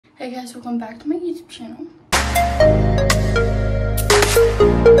Hey guys, welcome back to my YouTube channel.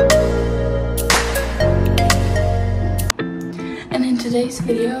 And in today's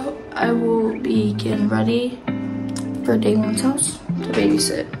video, I will be getting ready for day one's house to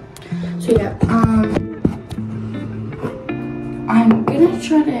babysit. So yeah, I'm gonna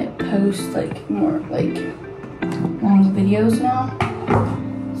try to post like more like long videos now,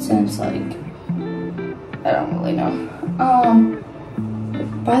 since like I don't really know.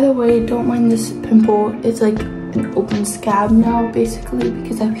 By the way, don't mind this pimple. It's like an open scab now, basically,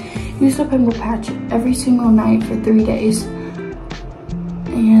 because I've used a pimple patch every single night for 3 days.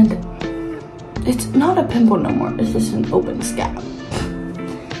 And it's not a pimple no more. It's just an open scab,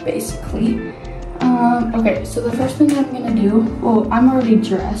 basically. Okay, so the first thing I'm gonna do, well, I'm already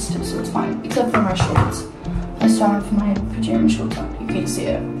dressed, so it's fine, except for my shorts. I still have my pajama shorts on. You can't see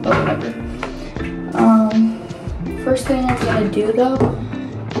it, but whatever. First thing I'm gonna do though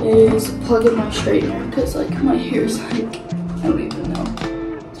is plug in my straightener, because like my hair's like, I don't even know.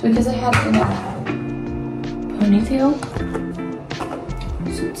 It's because I had it in a ponytail,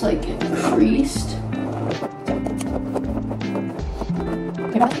 so it's like creased.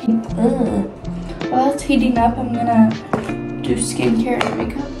 While that's heating up, I'm gonna do skincare and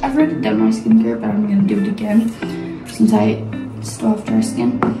makeup. I've already done my skincare, but I'm gonna do it again since I still have dry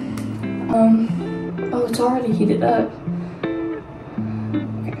skin. Oh, it's already heated up.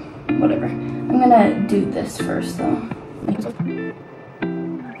 Okay, whatever. I'm gonna do this first though.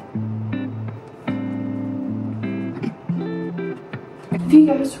 If you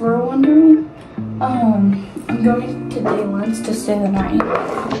guys were wondering, I'm going to day one's to stay the night,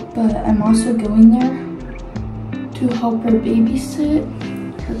 but I'm also going there to help her babysit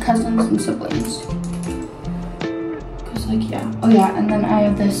her cousins and siblings. Like, yeah. Oh yeah, and then I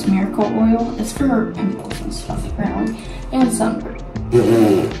have this miracle oil. It's for pimples and stuff apparently, and sunburn.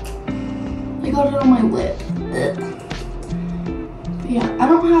 I got it on my lip. But yeah, I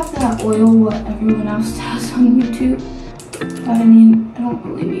don't have that oil what everyone else has on YouTube, but I mean, I don't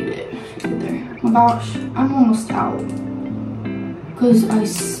really need it either. Oh my gosh, I'm almost out, because I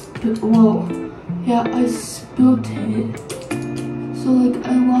spilled it, so like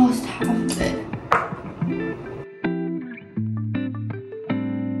I lost half of it.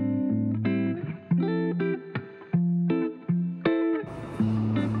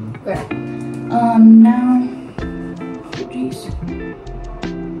 Okay, now, oh geez.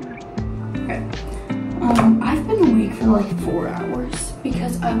 Okay, I've been awake for like 4 hours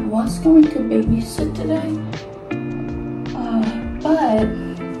because I was going to babysit today, but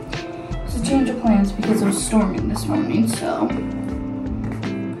it's a change of plans because it was storming this morning, so,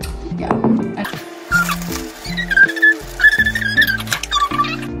 yeah.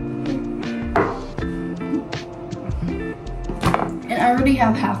 I already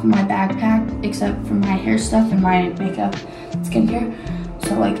have half of my bag packed, except for my hair stuff and my makeup and skincare.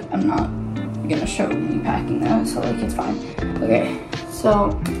 So like, I'm not gonna show me packing that, so like, it's fine. Okay, so,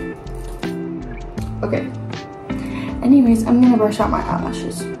 okay. Anyways, I'm gonna brush out my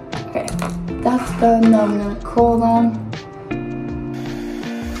eyelashes. Okay, that's done. Now I'm gonna curl them.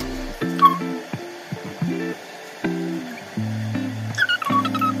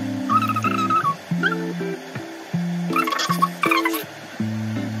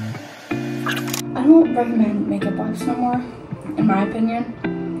 I don't recommend makeup wipes no more, in my opinion.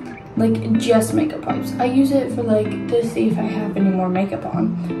 Like, just makeup wipes. I use it for like, to see if I have any more makeup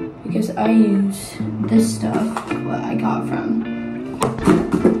on, because I use this stuff, what I got from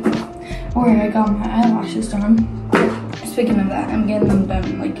where I got my eyelashes done. Speaking of that, I'm getting them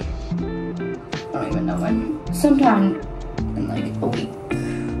done like, I don't even know when. Sometime in like a week.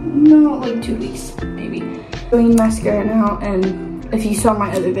 No, like 2 weeks, maybe. Doing mascara now, and if you saw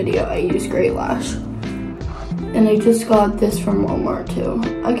my other video, I use Gray Lash. And I just got this from Walmart too.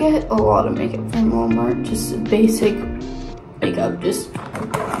 I get a lot of makeup from Walmart, just basic makeup, just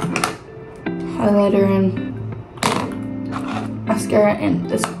highlighter and mascara and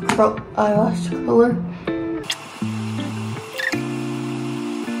this eyelash curler.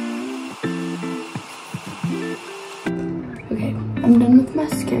 Okay, I'm done with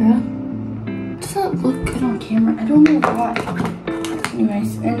mascara. It doesn't look good on camera, I don't know why.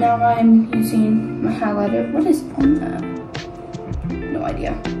 Anyways, and now I'm using my highlighter. What is on that? No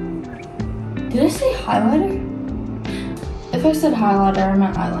idea. Did I say highlighter? If I said highlighter, I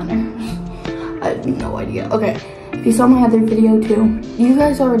meant eyeliner. I have no idea. Okay, if you saw my other video too, you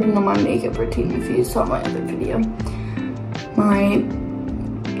guys already know my makeup routine if you saw my other video. My,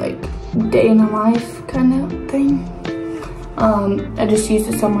 like, day in the life kind of thing. I just used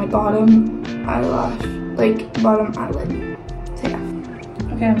this on my bottom eyelash, like bottom eyelid. So yeah.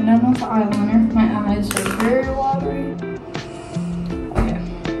 Okay, I'm done with the eyeliner. My eyes are very watery. Okay,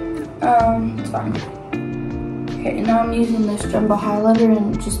 it's fine. Okay, now I'm using this jumbo highlighter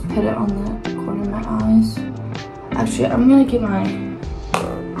and just put it on the corner of my eyes. Actually, I'm gonna get my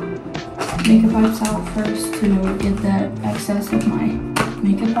makeup wipes out first to get that excess of my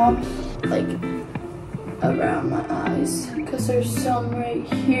makeup off, like around my eyes, because there's some right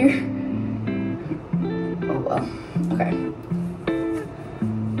here. Oh well, okay.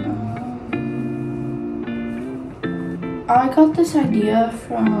 I got this idea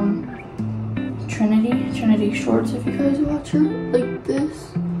from Trinity Shorts, if you guys watch her, like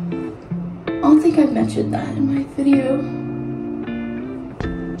this. I don't think I mentioned that in my video.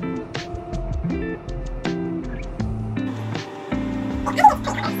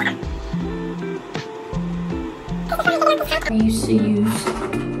 I used to use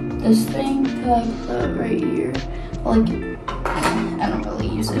this thing to like put right here. Like, I don't really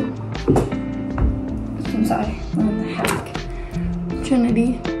use it since I learned the hack.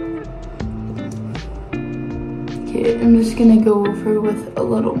 Trinity. Okay, I'm just gonna go over with a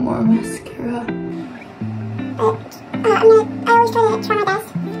little more mascara. I always try my best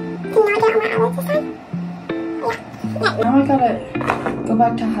to not get on my eyelids this time. Yeah. Now I gotta go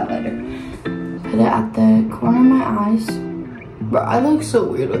back to highlighter. Put it at the corner of my eyes. Bro, I look so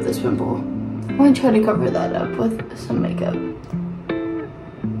weird with this pimple. I'm gonna try to cover that up with some makeup.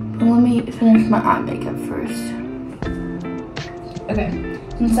 But let me finish my eye makeup first. Okay,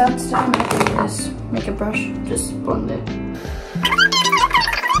 since that's done, I take this makeup brush, just blend it.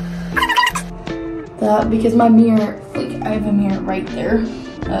 Because my mirror, like I have a mirror right there,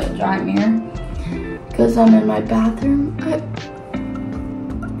 a giant mirror. Because I'm in my bathroom,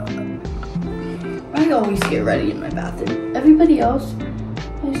 I always get ready in my bathroom. Everybody else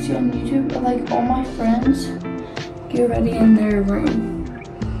I see on YouTube, like all my friends, get ready in their room.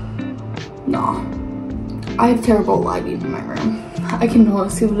 Nah, I have terrible lighting in my room. I can only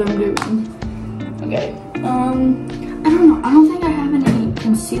see what I'm doing. Okay, I don't know. I don't think I have any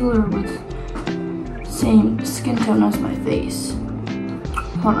concealer with the same skin tone as my face.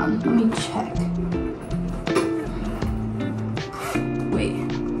 Hold on, let me check. Wait,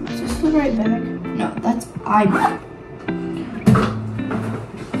 is this the right bag? No, that's eyeliner.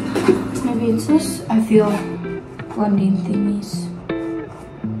 Maybe it's this. I feel blending thingies.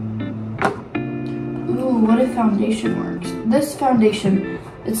 Ooh, what if foundation works? This foundation,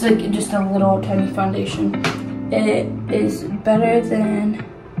 it's like just a little tiny foundation. It is better than,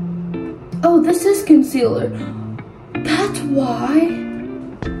 oh, this is concealer. That's why.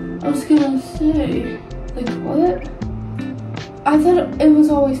 I was gonna say, like what? I thought it was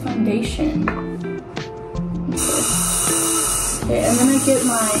always foundation. Okay, I'm gonna get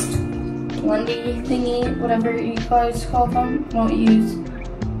my blendy thingy, whatever you guys call them. Don't use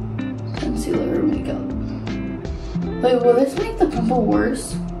concealer or makeup. Wait, will this make the pimple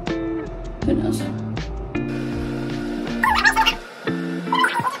worse? Who knows?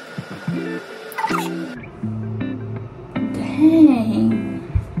 Dang.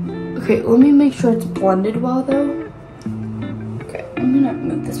 Okay, let me make sure it's blended well though. Okay, I'm gonna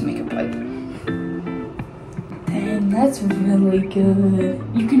move this makeup wipe. Dang, that's really good.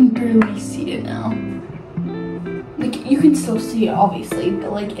 You can barely see it now. Like, you can still see it obviously,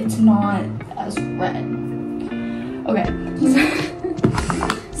 but like, it's not as red. Okay,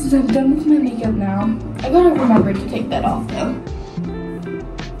 since I'm done with my makeup now, I gotta remember to take that off though.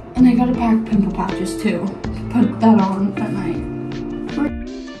 And I gotta pack pimple patches too, to put that on at night.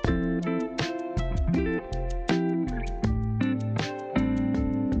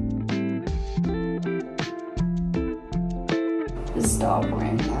 Stop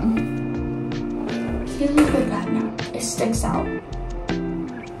wearing them. It's getting a bit bad now. It sticks out.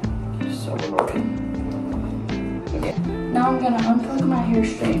 So annoying. Okay, now I'm gonna unplug my hair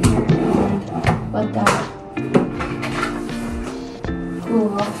straightener and let that cool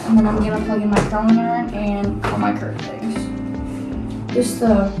off. And then I'm gonna plug in my curler and all my curtain things.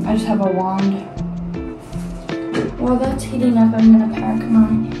 I just have a wand. While that's heating up, I'm gonna pack my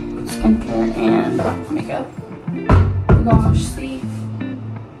skincare and makeup. Gosh, see.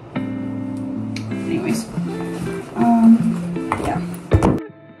 Anyways, yeah.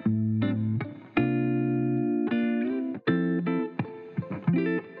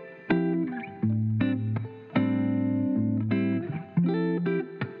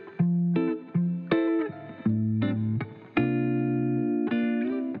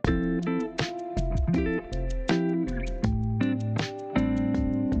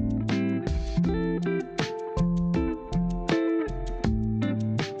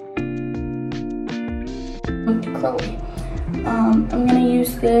 Looked curly. I'm gonna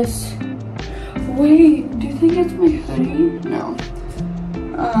use this. Wait, do you think it's my hoodie? No.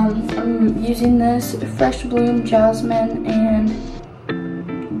 I'm using this Fresh Bloom Jasmine and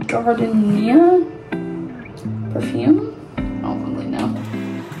Gardenia perfume. I don't really know.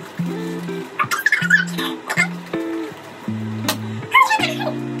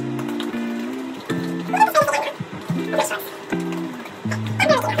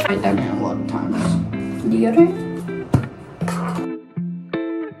 I've done it a lot of times. Deodorant?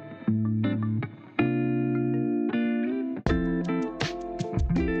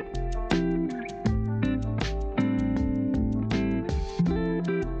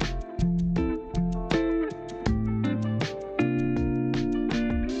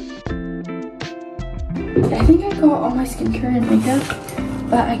 I think I got all my skincare and makeup,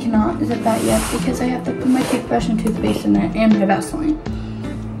 but I cannot zip that yet because I have to put my toothbrush and toothpaste in it and my Vaseline.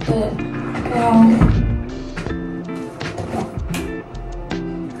 But,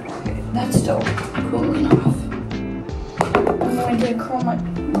 okay, that's still cool enough. I'm going to curl my,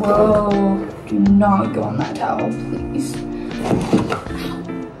 whoa, do not go on that towel, please.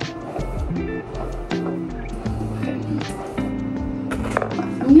 Okay.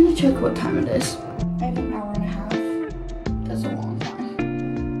 I'm gonna check what time it is. I have an hour and a half. That's a long time.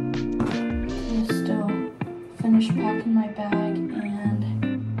 I'm still finished packing my bag and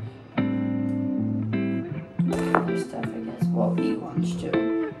other stuff, I guess. Well, eat lunch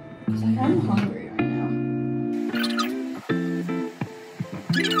too, because I'm kind of hungry right now.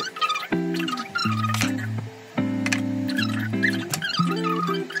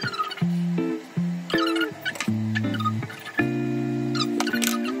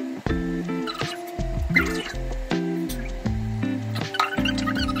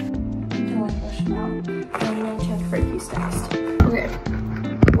 Okay,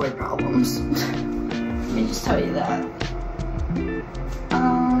 word problems. Let me just tell you that.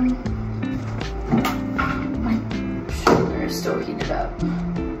 My shoulder is still heated up. So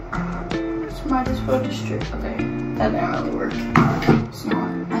might as well just straight. Okay, that didn't really work. It's not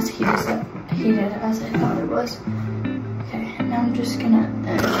as heated as I thought it was. Okay, now I'm just gonna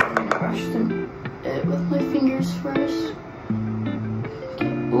brush it with my fingers first.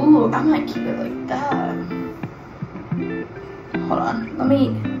 Okay. Ooh, I might keep it like that. Hold on, let me,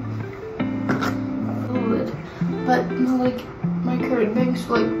 fluid, but no, like, my curtain bangs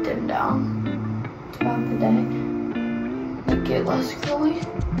will like dim down throughout the day, like get less curly,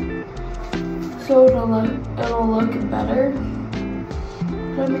 so it'll look better.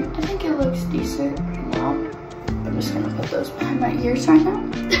 But I mean, I think it looks decent right now. I'm just gonna put those behind my ears right now.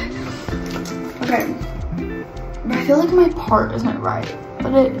 Okay, but I feel like my part isn't right,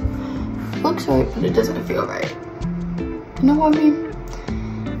 but it looks right, but it doesn't feel right. You know what I mean?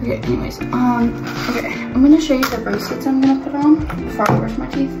 Okay, anyways, okay, I'm gonna show you the bracelets I'm gonna put on before I brush my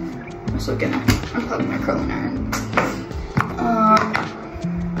teeth. I'm also gonna unplug my curling iron.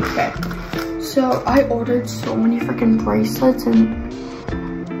 Okay, so I ordered so many freaking bracelets and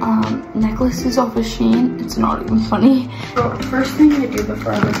necklaces off of Shein. It's not even funny. So first thing I do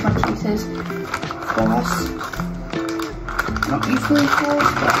before I brush my teeth is floss. I don't usually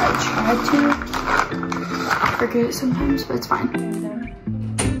floss, but I try to. Forget it sometimes, but it's fine.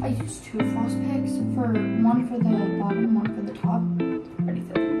 I use two floss picks, one for the bottom, one for the top. I already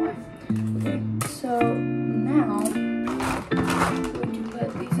threw them away. Okay, so now I'm going to put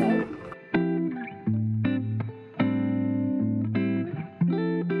these up.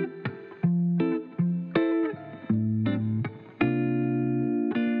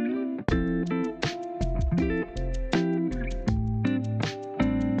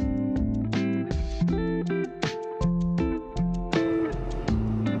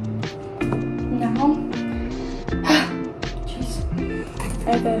 I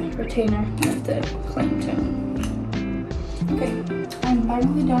have a retainer with the clean tone. Okay, I'm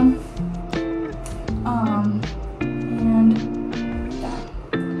finally done. And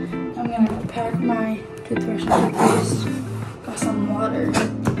I'm gonna pack my toothbrush and toothpaste. Got some water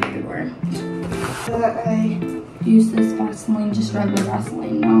everywhere. So that I use this Vaseline, just regular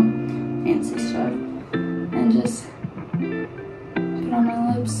Vaseline, no fancy stuff, and just put on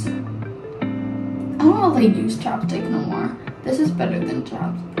my lips. I don't know if they use chapstick no more. This is better than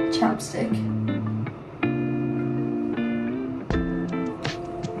chapstick.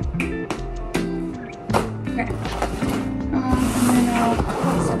 Okay. And then I'll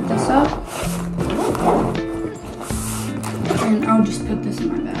set this up. And I'll just put this in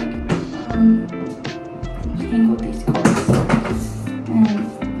my bag. Hang with these cords. And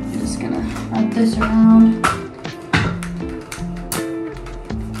I'm just gonna wrap this around.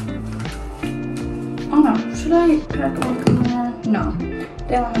 Oh no, should I pack a look in there?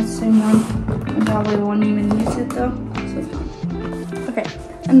 Day one has the same one. I probably won't even use it though, so it's fine. Okay,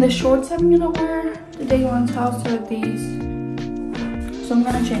 and the shorts I'm gonna wear to Day one's house are these. So I'm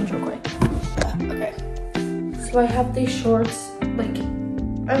gonna change real quick. Okay, so I have these shorts, like,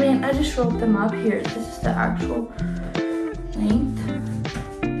 I mean, I just rolled them up here. This is the actual length.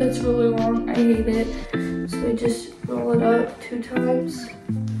 It's really long, I hate it. So I just roll it up 2 times.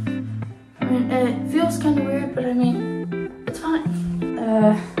 I mean, it feels kind of weird, but I mean, it's fine.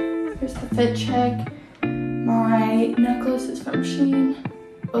 Here's the fit check. My necklace is from Shein.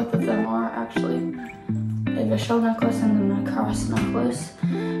 Both of them are actually. I have a shell necklace and then a cross necklace.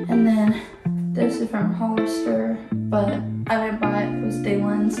 And then this is from Hollister, but I didn't buy it. It was Day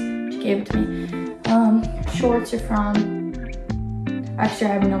one's. She gave it to me. Shorts are from, actually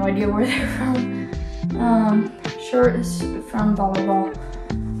I have no idea where they're from. Shirt is from Volleyball.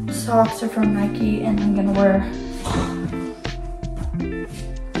 Socks are from Nike, and I'm gonna wear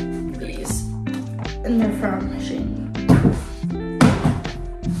these, and they're from Shein.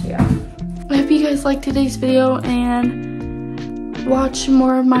 So yeah, I hope you guys liked today's video and watch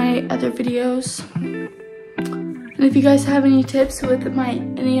more of my other videos. And if you guys have any tips with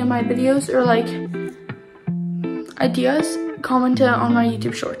any of my videos or like ideas, comment it on my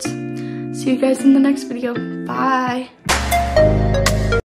YouTube shorts. See you guys in the next video. Bye.